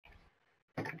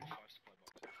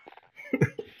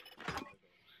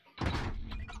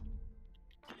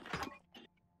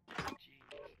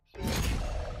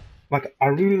Like, I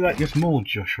really like this mode,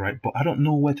 Josh, right? But I don't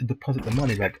know where to deposit the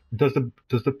money. Like, does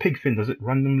the pig thing, does it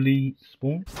randomly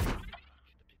spawn?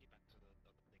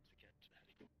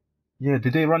 Yeah,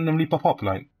 did they randomly pop up?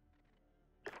 Like,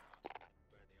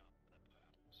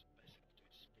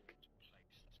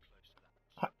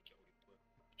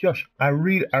 Josh, I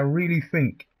really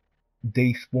think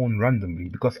they spawn randomly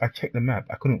because I checked the map,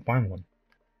 I couldn't find one.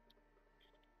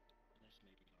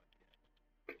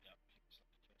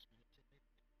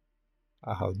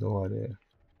 I have no idea.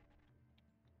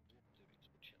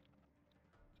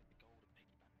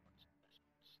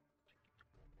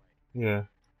 Yeah,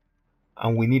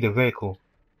 and we need a vehicle.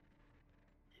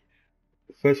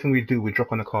 First thing we do, we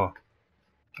drop on a car,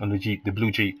 on the Jeep, the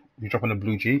blue Jeep. We drop on a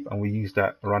blue Jeep and we use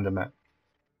that around the map.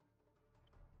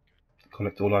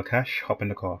 Collect all our cash, hop in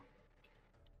the car.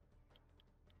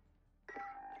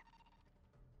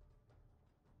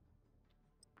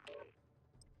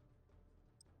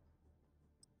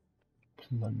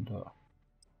 Plunder.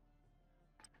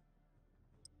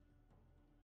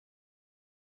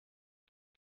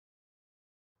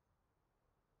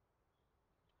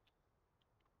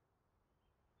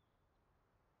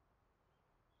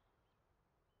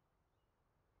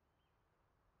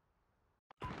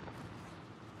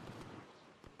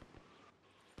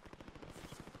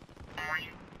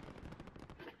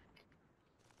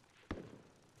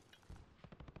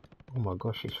 Oh my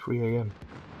gosh, it's 3 AM.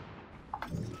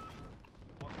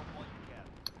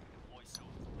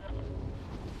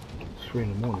 It's 3 in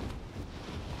the morning.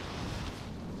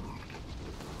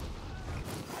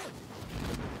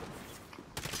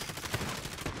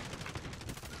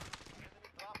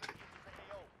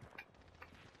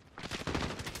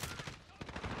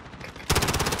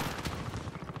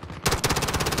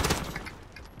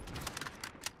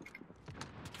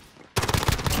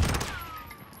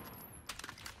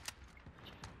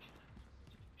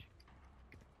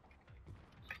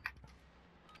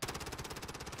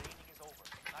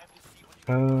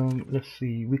 Let's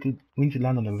see. We need to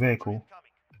land on a vehicle.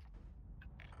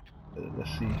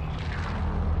 Let's see.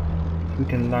 If we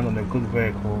can land on a good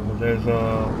vehicle,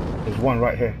 there's one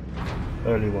right here,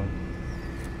 early one.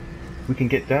 We can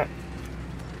get that.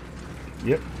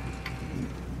 Yep.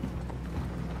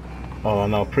 Oh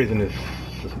no, prison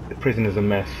is a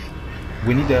mess.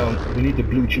 We need the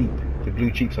blue Jeep. The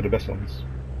blue Jeeps are the best ones.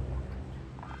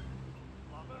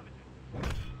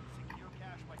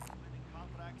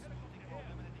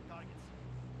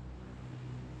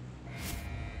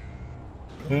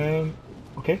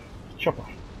 Okay, chopper.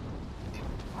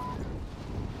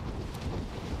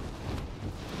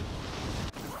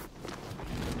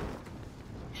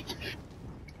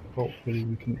 Hopefully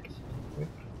we can.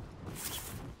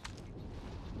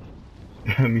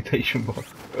 Mutation bot.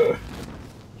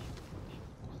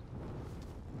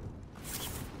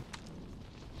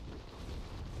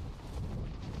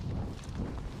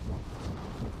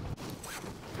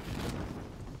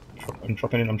 I'm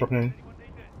dropping in.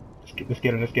 Let's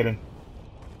get in. Let's go.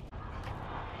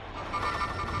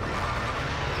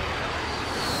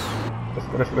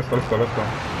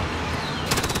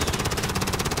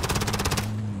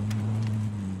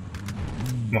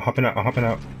 I'm hopping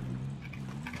out.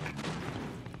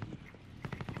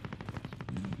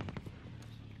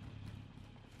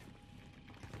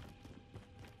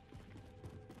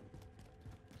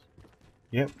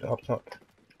 Yep, up top.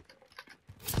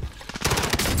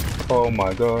 Oh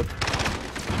my god.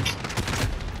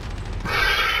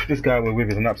 This guy we're with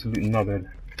is an absolute knobhead.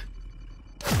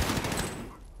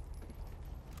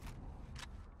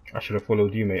 I should have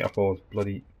followed you, mate. I thought I was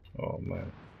bloody... Oh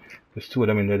man. There's two of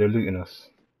them in there, they're looting us.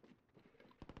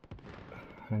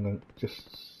 Hang on, just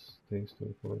stay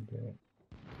still for a bit.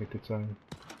 Take your time.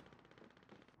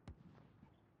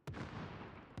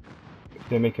 If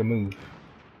they make a move.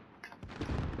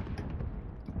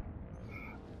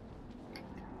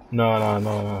 No,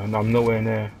 I'm nowhere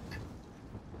near.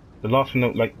 The last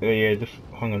one, like, yeah, just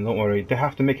hang on, don't worry. They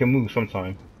have to make a move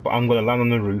sometime, but I'm gonna land on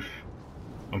the roof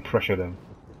and pressure them.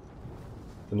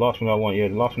 The last one I want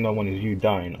is you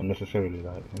dying unnecessarily,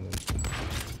 like.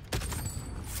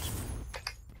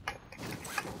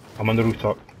 I'm on the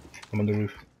rooftop. I'm on the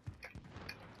roof.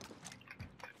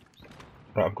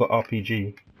 Right, I've got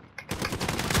RPG.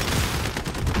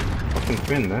 Fucking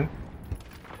fin, man.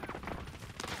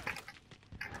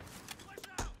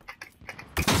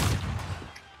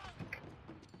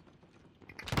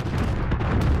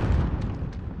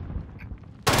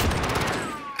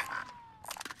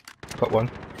 Got one.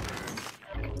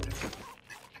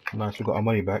 Nice, we got our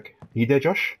money back. You there,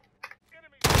 Josh?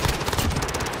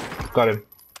 Got him.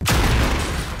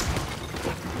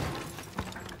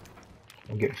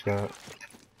 I'll get this guy out.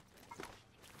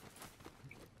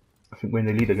 think we're in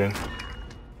the lead again.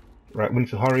 Right, we need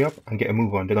to hurry up and get a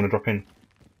move on. They're gonna drop in.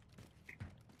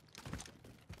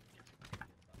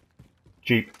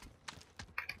 Jeep.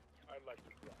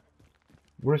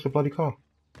 Where's the bloody car?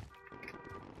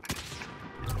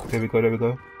 There we go, there we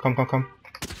go. Come, come, come.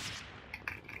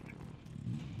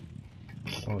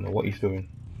 I don't know what he's doing.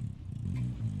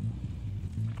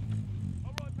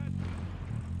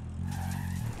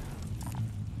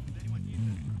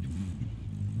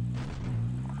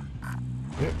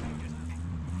 Yep.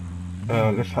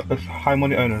 Let's high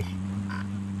money earners.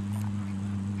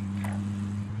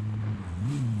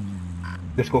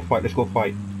 Let's go fight, let's go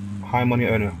fight. High money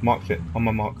earner, marks it, on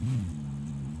my mark.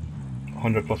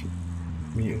 100 plus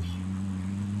meters.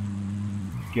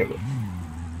 Yep.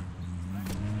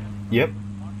 Yep.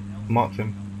 Marks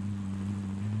him.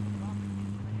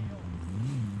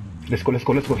 Let's go, let's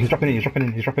go, let's go. He's dropping in, he's dropping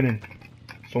in, he's dropping in.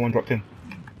 Someone dropped in.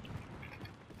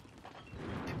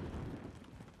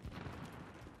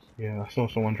 Yeah, I saw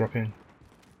someone drop in.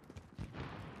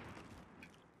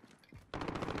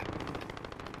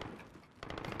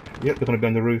 Yep, they're gonna be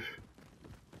on the roof.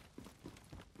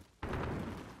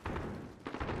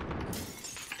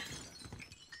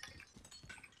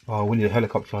 Oh, we need a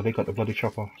helicopter. They got the bloody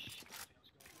chopper.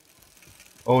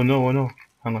 Oh no, oh no.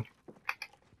 Hang on.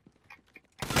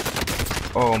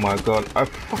 Oh my god. I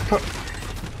fucked up.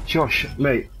 Josh,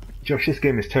 mate. Josh, this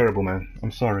game is terrible, man.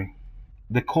 I'm sorry.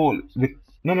 The call.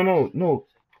 No.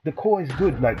 The call is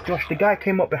good. Like, Josh, the guy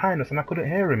came up behind us and I couldn't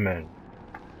hear him, man.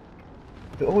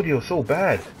 The audio is so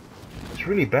bad. It's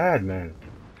really bad, man.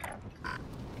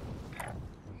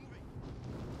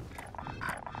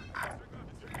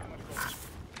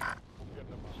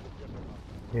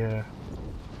 Yeah.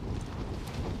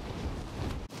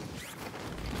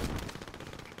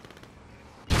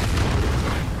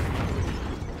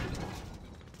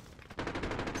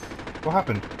 What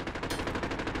happened?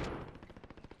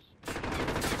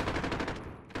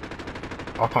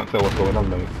 I can't tell what's going on,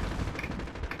 mate.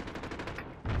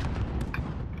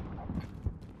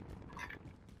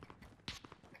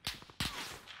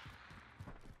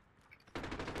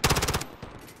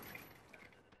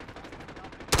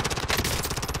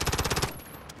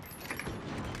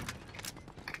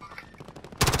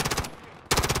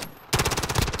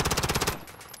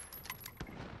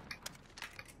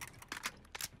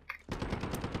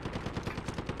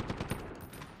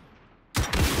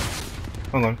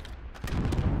 Hang on.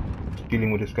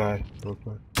 Dealing with this guy real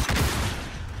quick.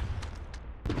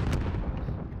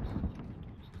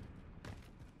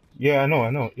 Yeah, I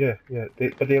know. Yeah.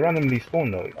 But they randomly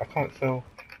spawn though. I can't tell.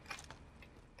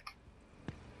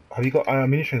 Have you got a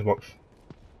munitions box?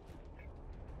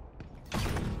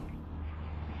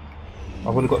 I've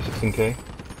only got 16k.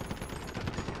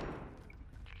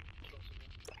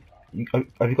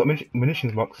 Have you got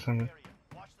munitions box?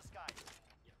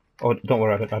 Oh, don't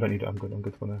worry, I don't need it. I'm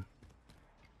good for now.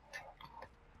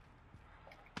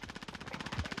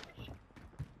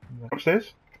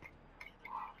 Upstairs?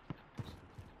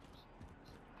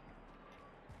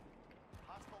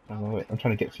 Oh, wait, I'm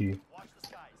trying to get to you.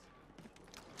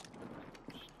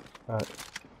 Alright.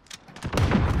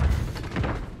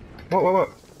 What?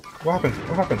 What happened?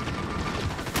 What happened?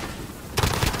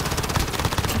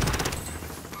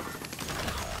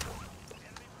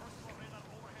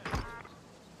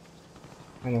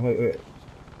 Hang on, wait.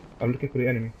 I'm looking for the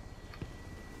enemy.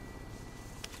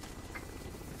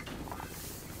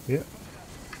 Yeah.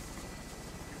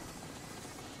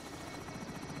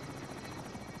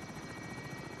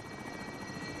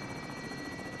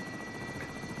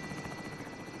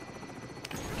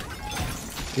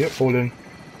 Yep, hold in.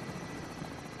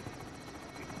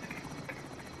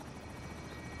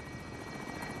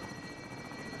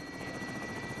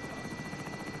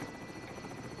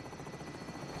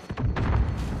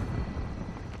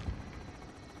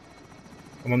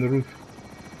 I'm on the roof.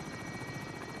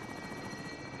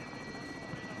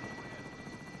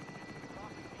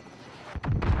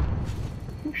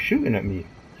 Who's shooting at me?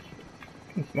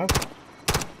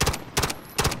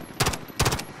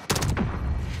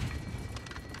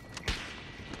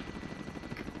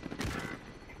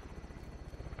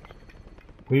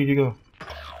 Where did you go?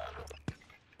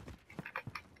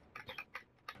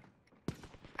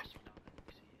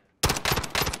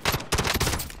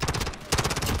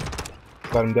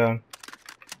 Got him down.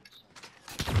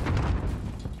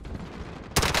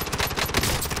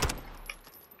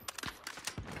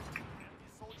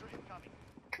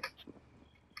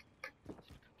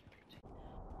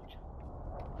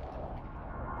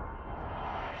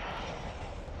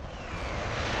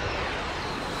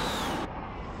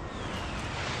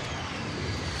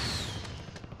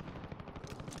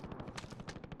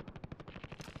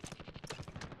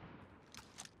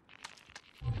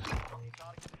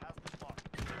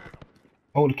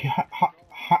 Oh, look,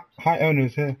 high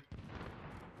owners here.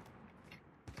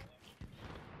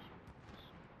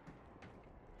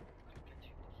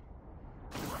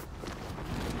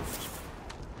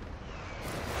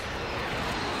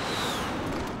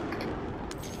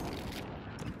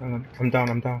 Hang on, I'm down,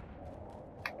 I'm down.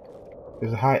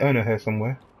 There's a high owner here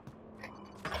somewhere.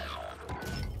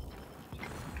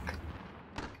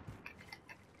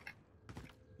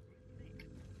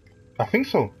 I think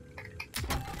so.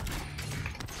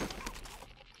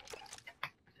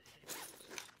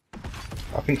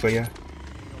 I think so, yeah.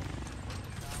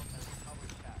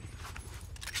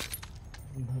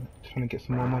 Trying to get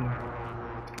some more money.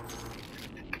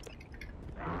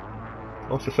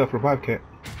 What's the self-revive kit?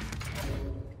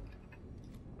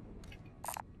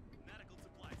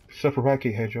 Self-revive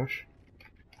kit here, Josh.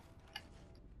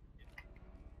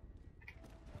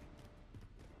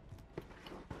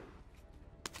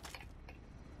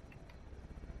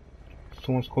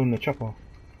 Someone's calling the chopper.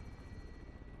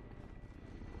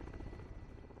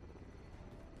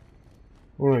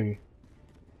 Where are you?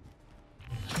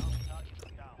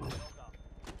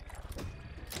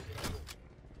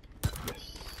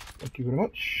 Yes. Thank you very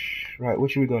much. Right, where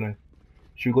should we go now?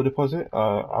 Should we go deposit?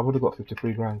 I would have got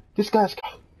 53 grand. This guy's...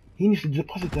 He needs to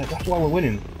deposit that. That's why we're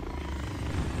winning.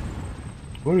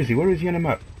 Where is he? Where is he on the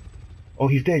map? Oh,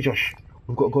 he's there, Josh.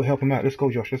 We've got to go help him out. Let's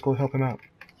go, Josh. Let's go help him out.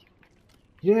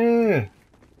 Yeah.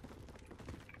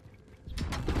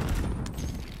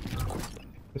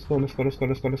 Let's go, let's go, let's go,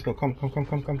 let's go, let's go. Come, come, come,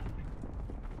 come, come.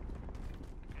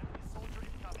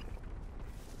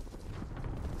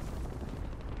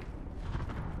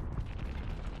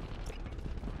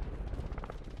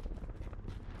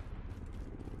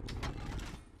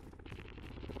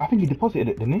 I think he deposited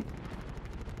it, didn't he?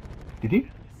 Did he?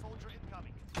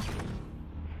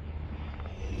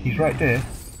 He's right there.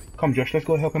 Come, Josh, let's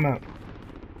go help him out.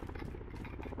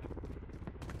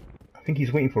 I think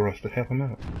he's waiting for us to help him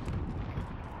out.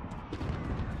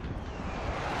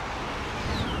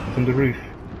 It's on the roof.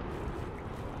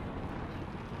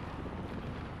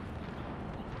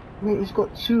 Mate, he's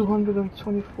got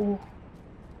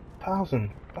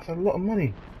 224,000. That's a lot of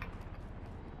money.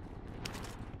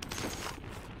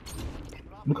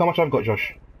 Look how much I've got,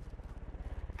 Josh.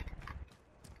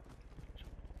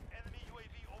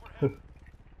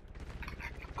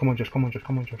 Come on, Josh, come on, Josh,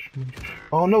 come on, Josh, come on, Josh.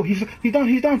 Oh no, he's down,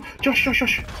 he's down! Josh, Josh,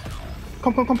 Josh!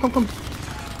 Come, come, come, come, come!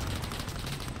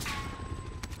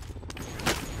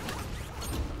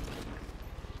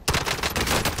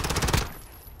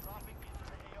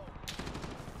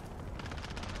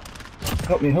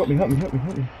 Help me, help me, help me, help me,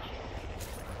 help me.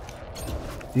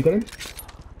 You got him?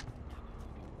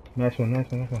 Nice one,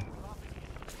 nice one, nice one.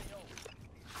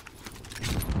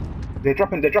 They're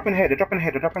dropping here, they're dropping here,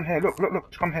 they're dropping here. Look, look,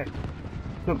 look, come here.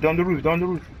 Look, down the roof, down the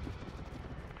roof.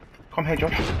 Come here,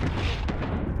 Josh.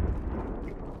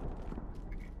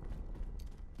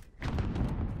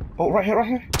 Oh, right here, right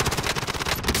here.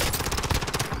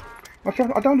 My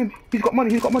friend, I downed him. He's got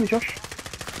money, Josh.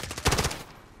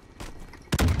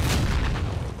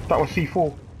 That was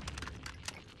C4.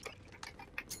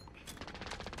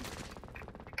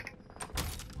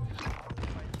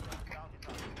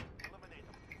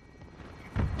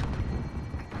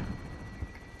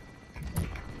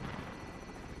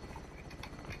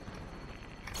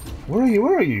 Where are you?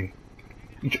 Where are you?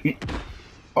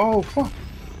 Oh, fuck.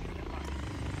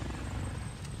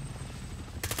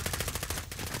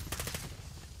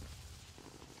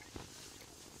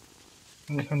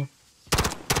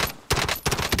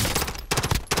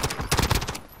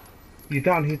 He's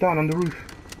down on the roof.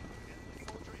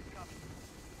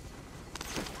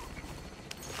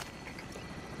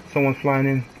 Someone's flying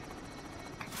in.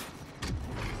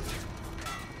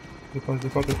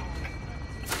 Deposited.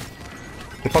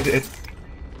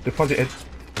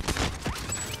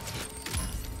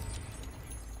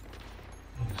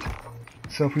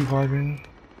 Self-reviving.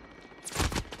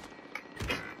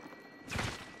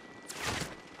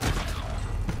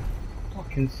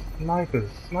 Fucking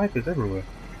snipers everywhere.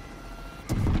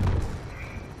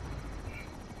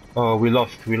 Oh, we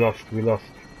lost.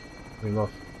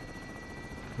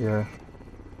 Yeah.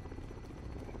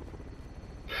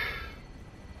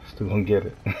 Still don't get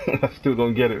it. I still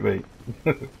don't get it, mate.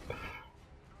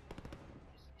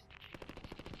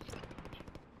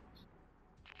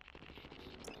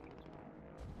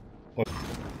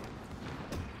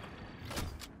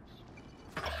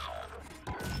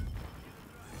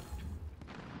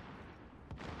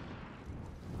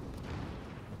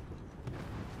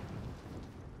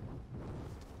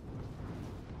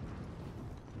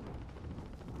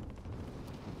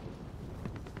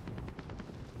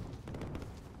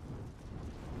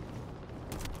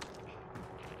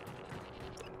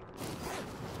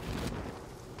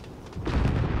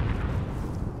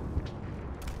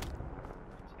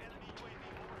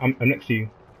 I'm next to you.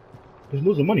 There's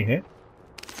loads of money here.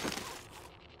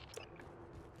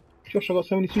 Josh, I got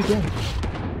 72 grand.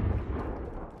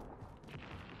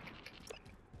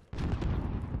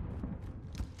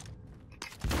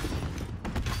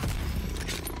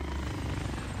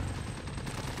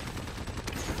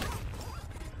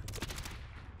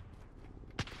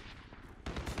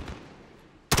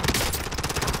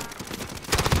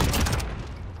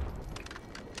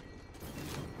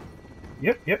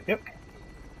 Yep.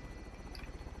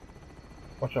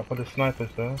 Watch out for the snipers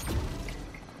though.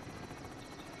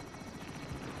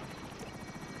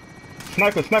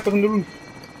 Snipers on the roof.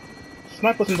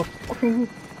 Snipers on the fucking roof.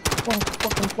 Oh,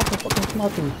 fucking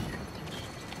snipers.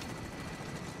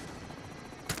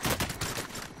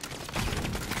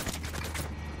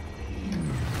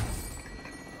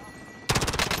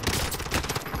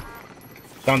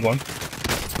 Down one.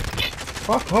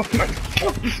 Fuck off, man.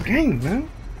 Fuck this game, man.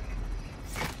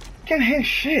 Can't hear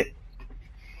shit.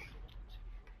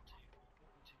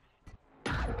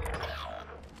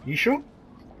 You sure?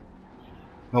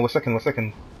 No, one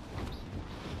second.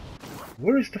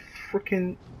 Where is the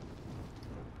frickin'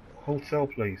 hotel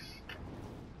place?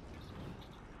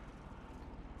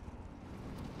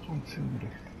 Can't tell me the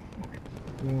fuck.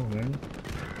 Oh, man.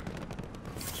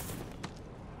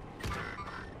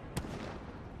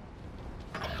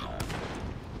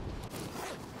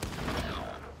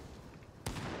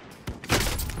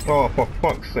 Oh, for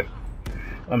fuck's sake.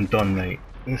 I'm done, mate.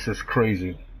 This is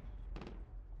crazy.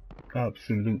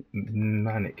 Absolute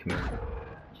manic, man.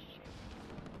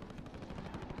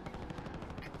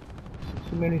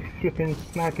 So many flipping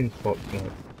sniping spots,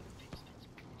 man.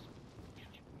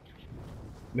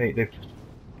 Mate, they've...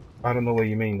 I don't know what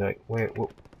you mean, like, where,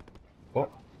 what?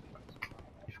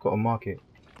 You've got to mark it.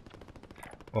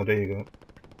 Oh, there you go.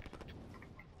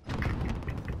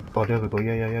 Oh, there we go,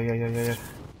 yeah.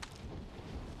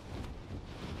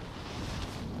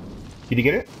 Did you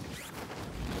get it?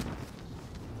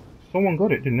 Someone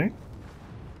got it, didn't they?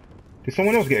 Did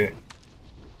someone else get it?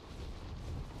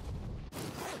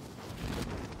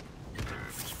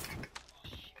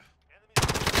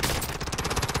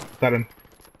 Got him.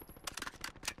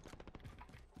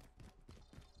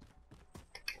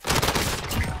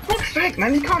 Fuck's sake,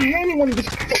 man, you can't hear anyone in this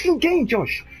fucking game,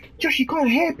 Josh! Josh, you can't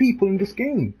hear people in this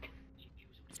game!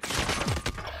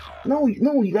 No,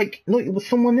 it was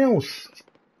someone else!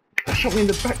 That shot me in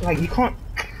the back, like, you can't...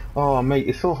 Oh, mate,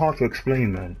 it's so hard to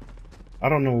explain, man. I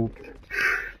don't know.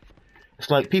 It's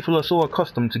like people are so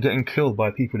accustomed to getting killed by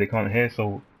people they can't hear,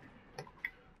 so...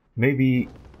 Maybe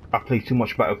I play too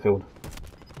much Battlefield.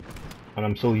 And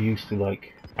I'm so used to,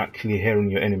 like, actually hearing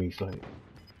your enemies, like...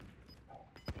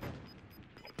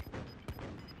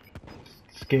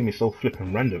 This game is so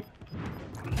flippin' random.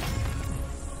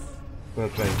 Well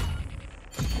played.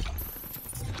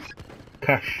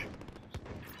 Cash.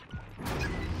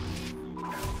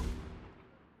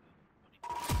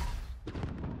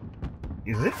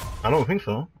 Is it? I don't think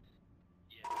so.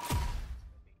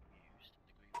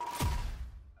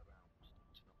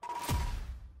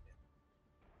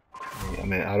 I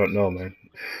mean, I don't know, man.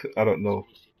 I don't know.